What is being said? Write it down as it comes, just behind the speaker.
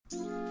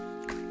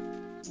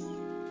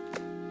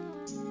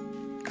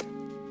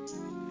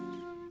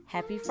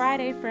Happy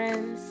Friday,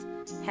 friends!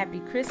 Happy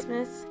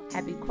Christmas,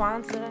 happy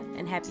Kwanzaa,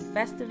 and happy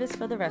Festivus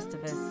for the rest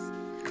of us.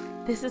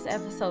 This is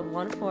episode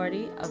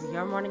 140 of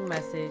Your Morning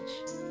Message.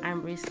 I'm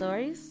Bree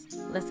Stories.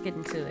 Let's get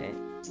into it.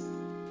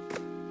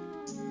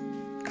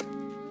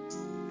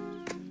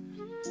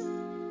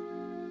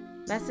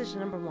 Message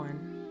number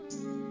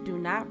 1. Do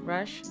not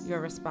rush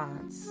your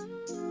response.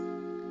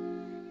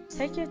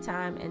 Take your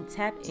time and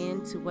tap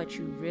into what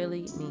you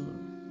really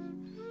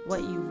mean,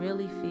 what you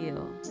really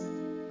feel.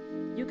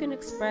 You can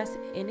express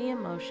any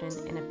emotion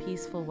in a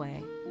peaceful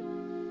way.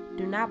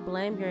 Do not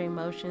blame your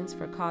emotions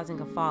for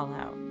causing a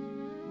fallout.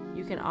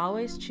 You can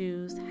always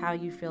choose how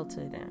you feel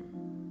to them.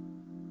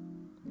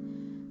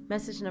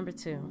 Message number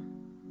 2.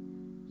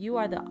 You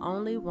are the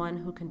only one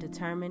who can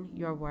determine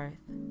your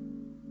worth.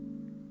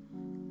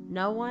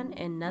 No one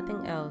and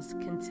nothing else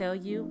can tell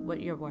you what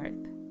you're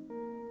worth,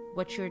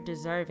 what you're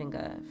deserving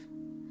of.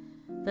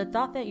 The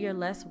thought that you're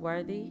less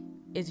worthy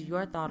is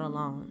your thought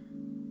alone.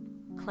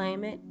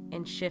 Claim it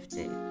and shift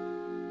it.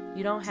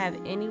 You don't have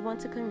anyone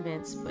to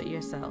convince but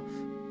yourself.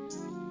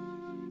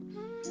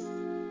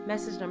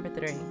 Message number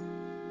 3.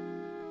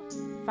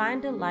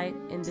 Find delight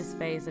in this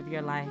phase of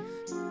your life.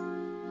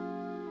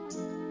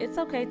 It's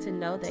okay to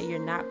know that you're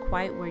not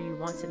quite where you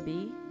want to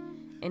be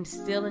and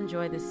still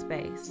enjoy this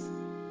space.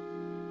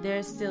 There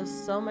is still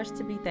so much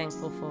to be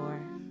thankful for.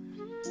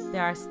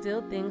 There are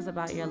still things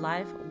about your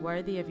life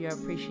worthy of your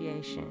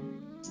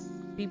appreciation.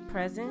 Be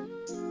present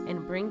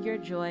and bring your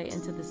joy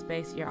into the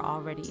space you're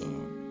already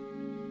in.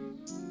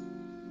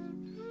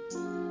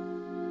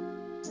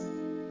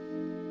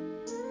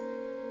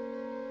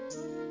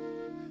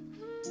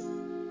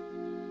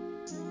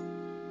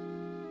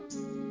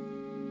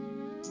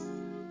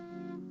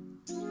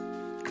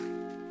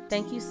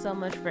 Thank you so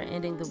much for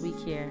ending the week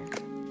here.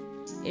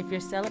 If you're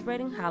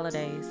celebrating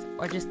holidays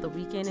or just the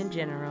weekend in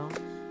general,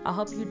 I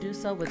hope you do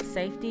so with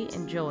safety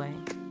and joy.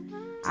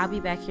 I'll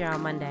be back here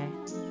on Monday.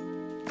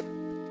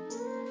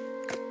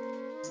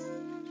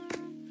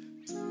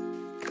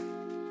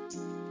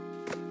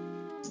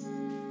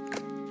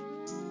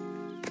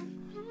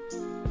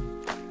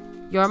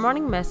 Your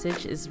Morning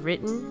Message is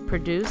written,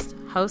 produced,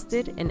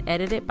 hosted, and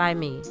edited by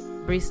me,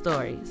 Bree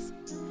Stories.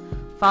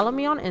 Follow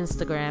me on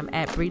Instagram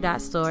at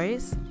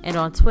Bree.stories and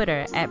on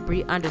Twitter at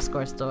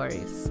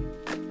Bree_stories.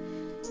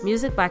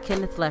 Music by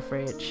Kenneth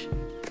Leffridge.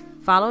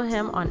 Follow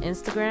him on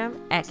Instagram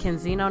at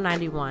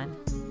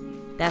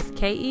Kenzino91. That's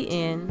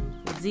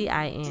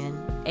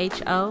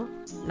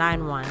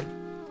KENZINHO91.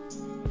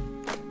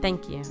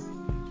 Thank you.